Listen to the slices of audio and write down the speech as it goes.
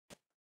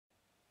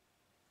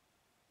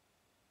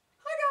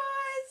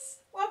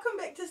welcome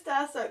back to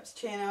StarrSoaps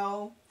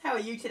channel. How are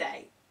you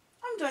today?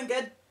 I'm doing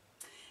good.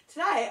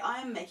 Today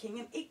I am making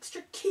an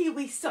extra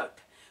kiwi soap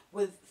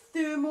with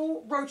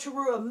thermal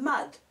Rotorua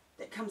mud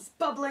that comes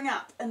bubbling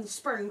up in the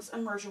springs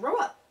in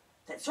Rotorua.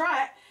 That's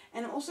right,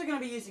 and I'm also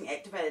going to be using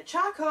activated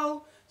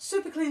charcoal,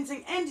 super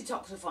cleansing and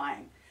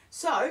detoxifying.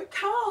 So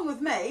come along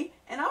with me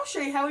and I'll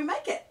show you how we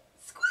make it.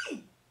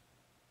 Squee!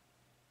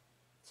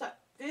 So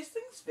first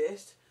things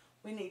first,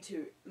 we need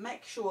to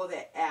make sure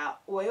that our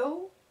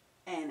oil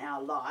and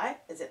our lye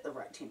is at the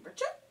right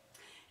temperature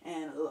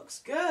and it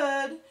looks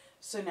good.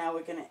 So now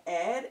we're going to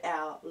add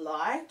our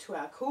lye to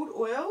our cooled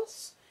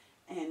oils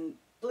and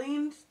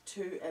blend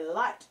to a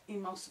light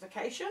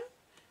emulsification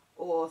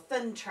or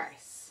thin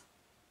trace.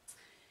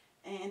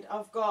 And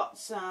I've got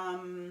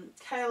some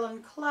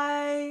kaolin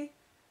clay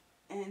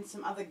and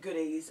some other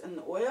goodies in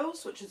the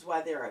oils, which is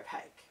why they're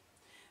opaque.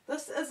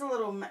 This is a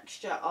little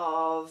mixture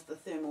of the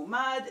thermal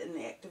mud and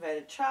the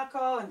activated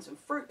charcoal and some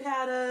fruit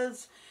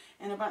powders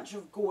and a bunch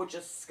of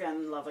gorgeous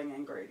skin loving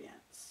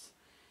ingredients.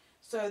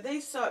 So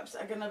these soaps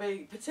are going to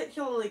be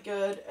particularly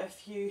good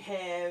if you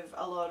have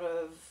a lot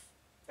of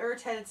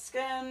irritated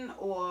skin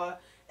or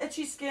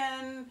itchy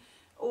skin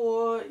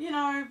or, you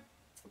know,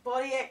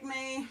 body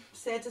acne,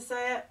 sad to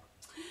say it,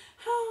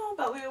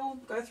 but we all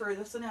go through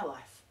this in our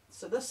life.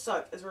 So this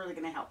soap is really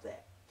going to help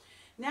that.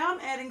 Now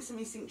I'm adding some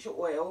essential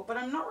oil, but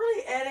I'm not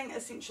really adding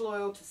essential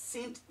oil to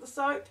scent the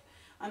soap.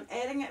 I'm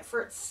adding it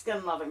for its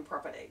skin loving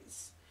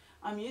properties.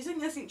 I'm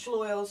using essential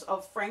oils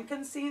of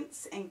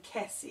frankincense and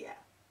cassia.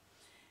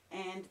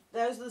 And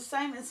those are the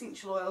same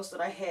essential oils that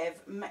I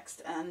have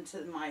mixed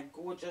into my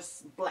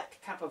gorgeous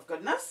black cup of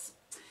goodness.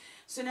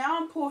 So now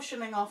I'm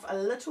portioning off a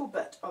little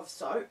bit of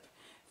soap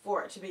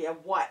for it to be a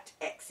white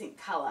accent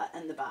colour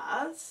in the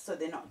bars, so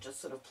they're not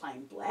just sort of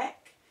plain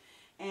black.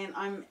 And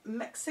I'm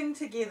mixing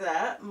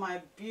together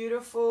my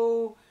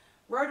beautiful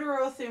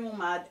Rotorua Thermal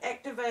mud,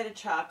 activated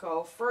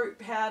charcoal, fruit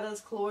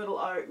powders, colloidal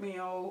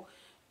oatmeal,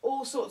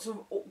 all sorts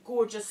of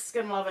gorgeous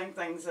skin loving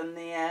things in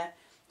there,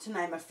 to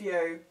name a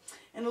few.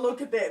 And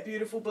look at that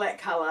beautiful black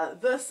colour.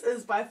 This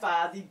is by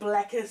far the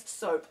blackest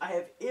soap I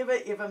have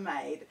ever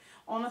made.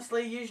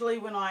 Honestly, usually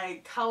when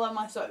I colour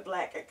my soap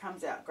black it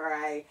comes out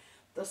grey.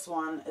 This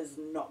one is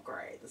not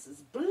grey. This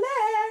is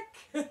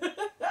black.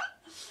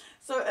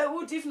 So it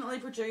will definitely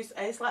produce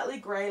a slightly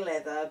grey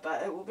lather,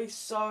 but it will be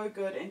so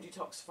good and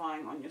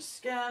detoxifying on your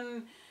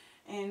skin.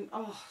 And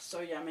oh,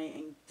 so yummy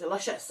and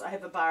delicious. I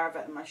have a bar of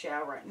it in my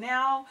shower right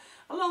now,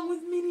 along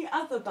with many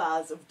other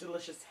bars of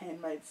delicious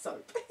handmade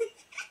soap.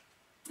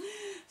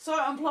 So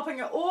I'm plopping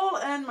it all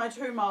in my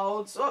two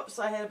moulds. Oops,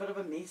 I had a bit of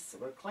a mess, so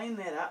we'll clean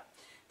that up.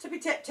 Tippy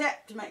tap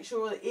tap to make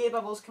sure the air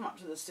bubbles come up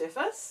to the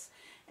surface.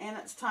 And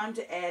it's time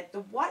to add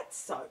the white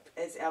soap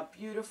as our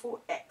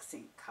beautiful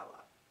accent colour.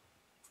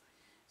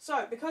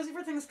 So because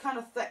everything's kind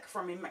of thick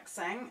from me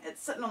mixing,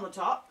 it's sitting on the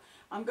top,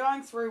 I'm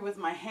going through with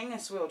my hanger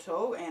swirl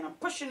tool and I'm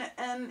pushing it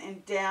in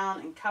and down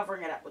and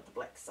covering it up with the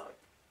black soap.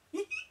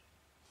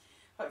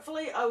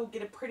 Hopefully I will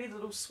get a pretty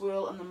little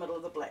swirl in the middle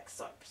of the black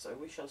soap, so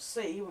we shall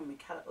see when we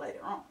cut it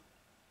later on.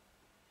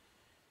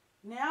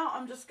 Now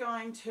I'm just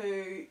going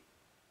to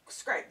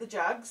scrape the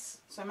jugs,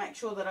 so make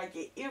sure that I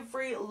get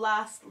every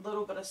last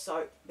little bit of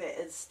soap that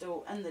is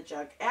still in the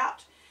jug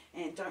out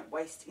and don't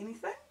waste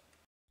anything.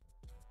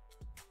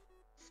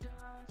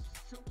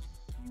 StarrSoaps,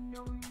 you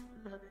know you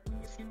love it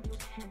when your skin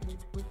feels handled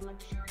with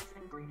luxurious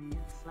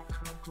ingredients like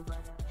cocoa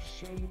butter,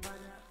 shea butter.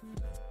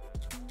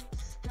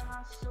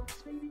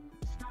 StarrSoaps, baby,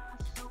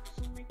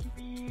 StarrSoaps will make you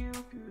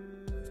feel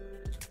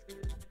good.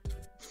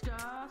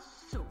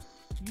 StarrSoaps,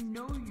 you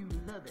know you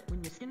love it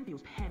when your skin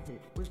feels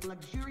pampered with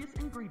luxurious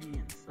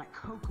ingredients like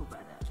cocoa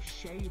butter,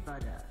 shea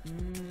butter.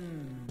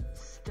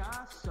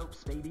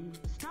 StarrSoaps, baby,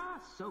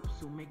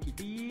 StarrSoaps will make you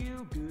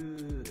feel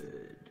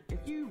good.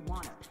 If you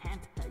want to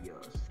pamper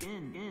your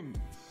skin,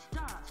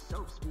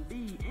 StarrSoaps will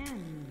be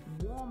in,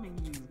 warming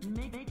you,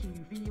 making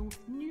you feel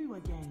new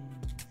again.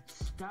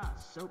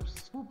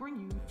 StarrSoaps will bring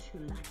you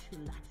to life.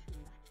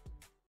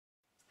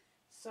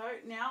 So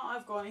now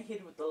I've gone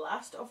ahead with the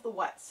last of the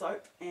white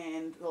soap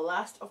and the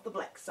last of the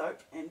black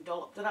soap and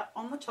dolloped it up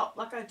on the top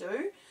like I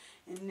do.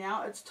 And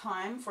now it's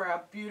time for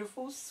our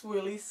beautiful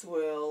swirly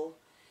swirl.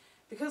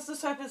 Because the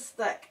soap is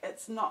thick,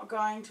 it's not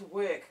going to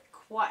work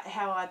quite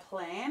how I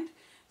planned.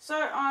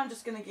 So I'm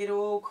just going to get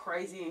all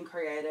crazy and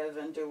creative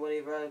and do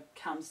whatever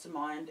comes to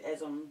mind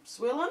as I'm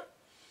swirling.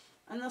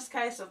 In this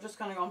case I've just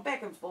kind of gone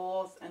back and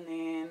forth and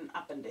then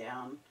up and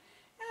down. And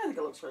I think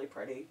it looks really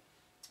pretty.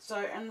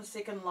 So in the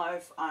second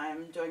loaf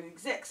I'm doing the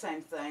exact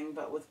same thing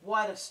but with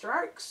wider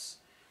strokes.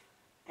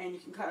 And you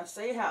can kind of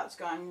see how it's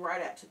going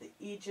right out to the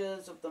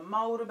edges of the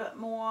mould a bit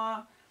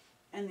more.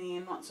 And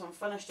then once I'm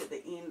finished at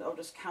the end I'll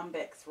just come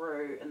back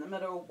through in the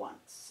middle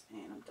once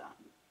and I'm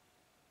done.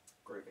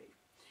 Groovy.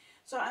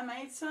 So I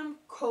made some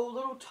cool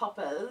little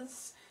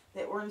toppers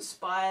that were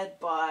inspired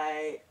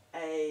by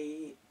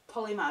a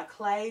polymer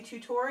clay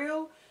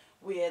tutorial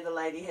where the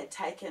lady had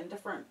taken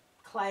different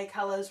clay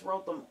colours,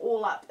 rolled them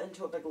all up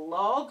into a big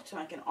log to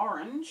make an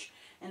orange,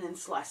 and then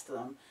sliced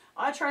them.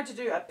 I tried to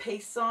do a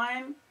peace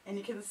sign, and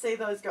you can see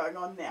those going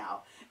on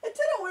now. It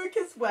didn't work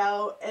as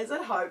well as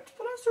I'd hoped,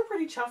 but I'm still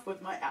pretty chuffed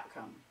with my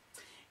outcome.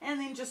 And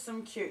then just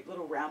some cute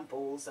little round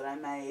balls that I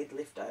made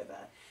left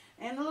over.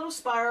 And the little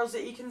spirals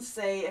that you can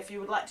see, if you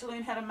would like to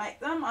learn how to make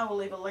them, I will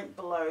leave a link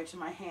below to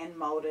my hand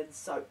molded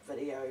soap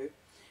video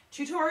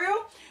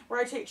tutorial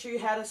where I teach you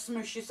how to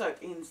smoosh your soap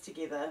ends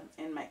together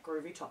and make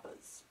groovy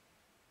toppers.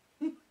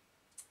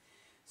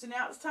 So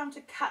now it's time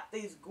to cut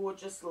these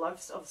gorgeous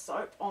loaves of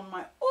soap on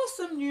my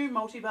awesome new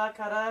multi-bar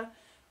cutter.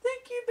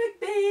 Thank you, Big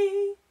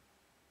B.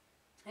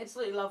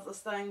 Absolutely love this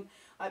thing.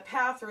 I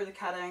power through the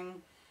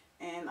cutting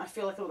and I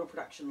feel like a little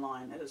production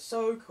line. It is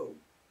so cool.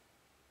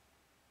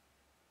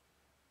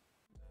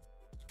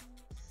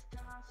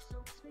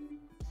 StarrSoaps, baby.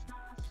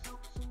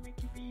 StarrSoaps will make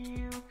you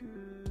feel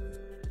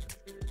good.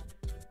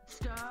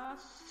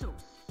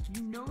 StarrSoaps,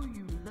 you know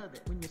you love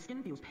it when your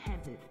skin feels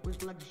pampered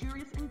with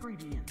luxurious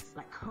ingredients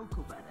like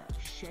cocoa butter,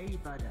 shea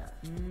butter.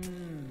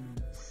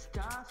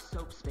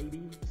 StarrSoaps,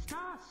 baby.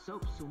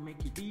 StarrSoaps will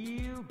make you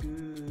feel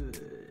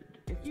good.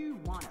 If you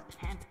want to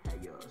pamper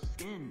your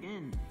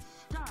skin,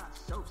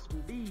 StarrSoaps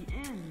will be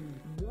in,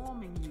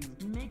 warming you,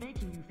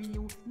 making you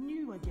feel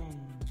new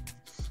again.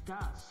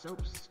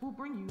 StarrSoaps will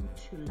bring you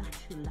to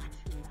life.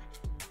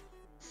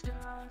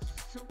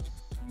 StarrSoaps,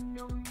 you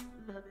know you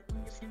love it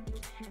when your skin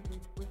feels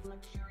pampered with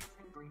luxurious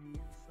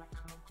ingredients like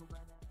cocoa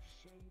butter,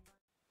 shea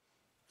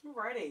butter.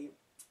 Alrighty.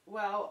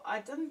 Well, I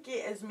didn't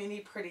get as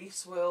many pretty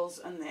swirls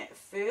in that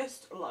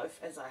first loaf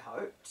as I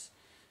hoped.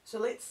 So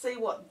let's see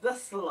what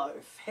this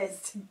loaf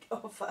has to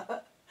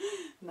offer.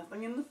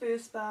 Nothing in the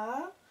first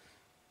bar.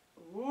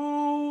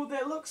 Ooh,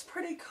 that looks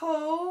pretty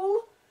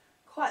cool.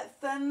 Quite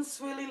thin,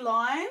 swirly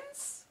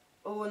lines.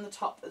 Oh, and the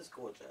top is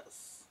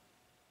gorgeous.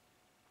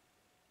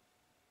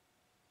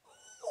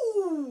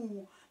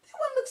 Ooh, that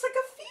one looks like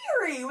a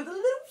fairy with a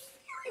little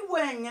fairy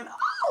wing. And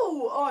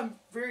oh, I'm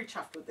very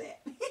chuffed with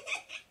that.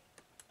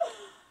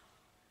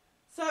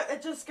 So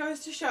it just goes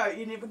to show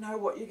you never know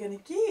what you're going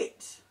to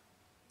get.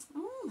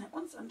 Oh, that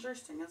one's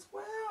interesting as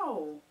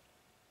well.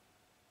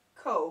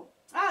 Cool.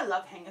 I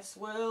love hanger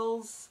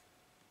swirls.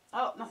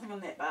 Oh, nothing on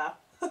that bar.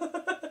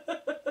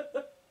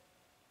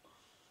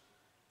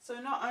 So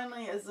not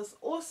only is this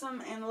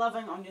awesome and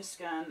loving on your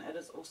skin, it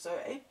is also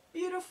a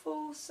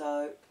beautiful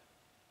soap.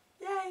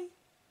 Yay!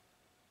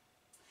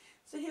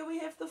 So here we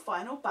have the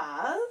final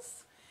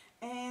bars,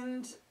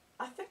 and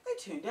I think they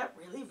turned out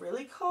really,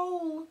 really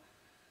cool.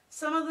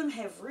 Some of them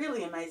have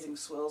really amazing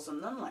swirls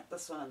in them, like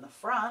this one in the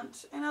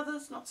front, and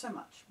others not so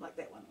much, like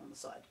that one on the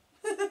side.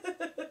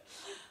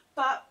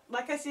 But,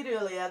 like I said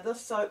earlier,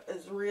 this soap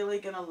is really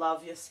going to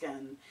love your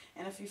skin.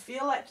 And if you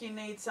feel like you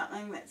need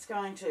something that's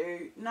going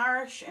to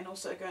nourish and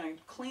also going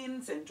to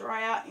cleanse and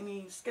dry out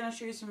any skin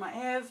issues you might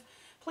have,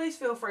 please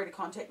feel free to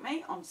contact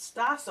me on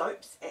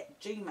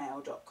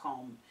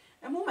StarrSoaps@gmail.com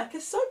and we'll make a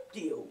soap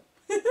deal.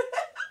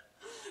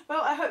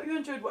 Well, I hope you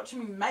enjoyed watching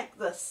me make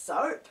this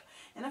soap.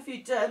 And if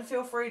you did,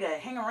 feel free to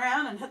hang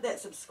around and hit that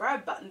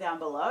subscribe button down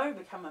below.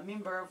 Become a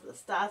member of the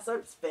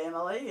StarrSoaps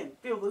family and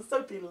feel the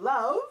soapy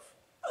love.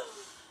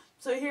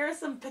 So here are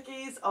some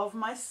pickies of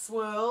my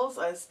swirls.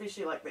 I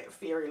especially like that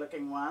fairy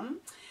looking one.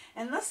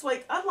 And this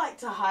week I'd like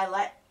to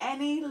highlight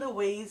Annie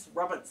Louise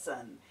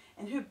Robinson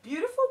and her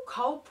beautiful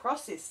cold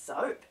process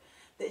soap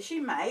that she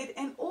made,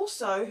 and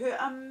also her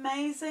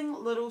amazing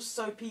little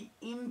soapy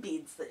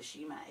embeds that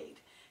she made.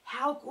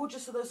 How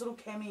gorgeous are those little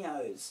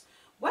cameos?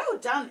 Well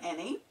done,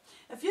 Annie.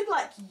 If you'd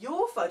like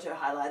your photo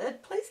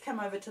highlighted, please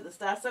come over to the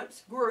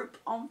StarrSoaps group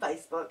on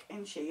Facebook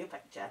and share your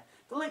picture.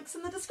 The link's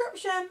in the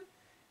description.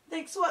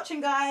 Thanks for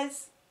watching,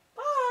 guys.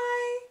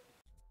 Bye.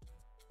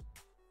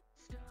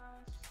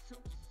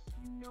 StarrSoaps,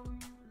 you know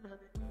you love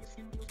it when your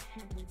skin feels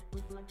pampered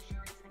with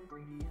luxurious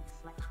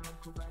ingredients like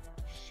cocoa butter,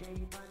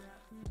 shea butter.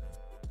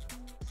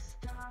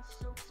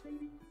 StarrSoaps,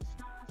 baby.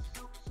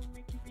 StarrSoaps will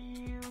make you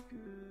feel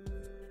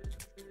good.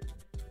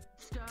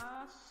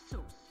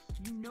 StarrSoaps,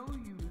 you know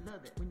you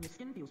love it when your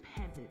skin feels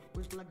pampered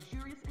with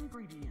luxurious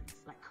ingredients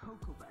like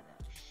cocoa butter,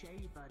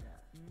 shea butter.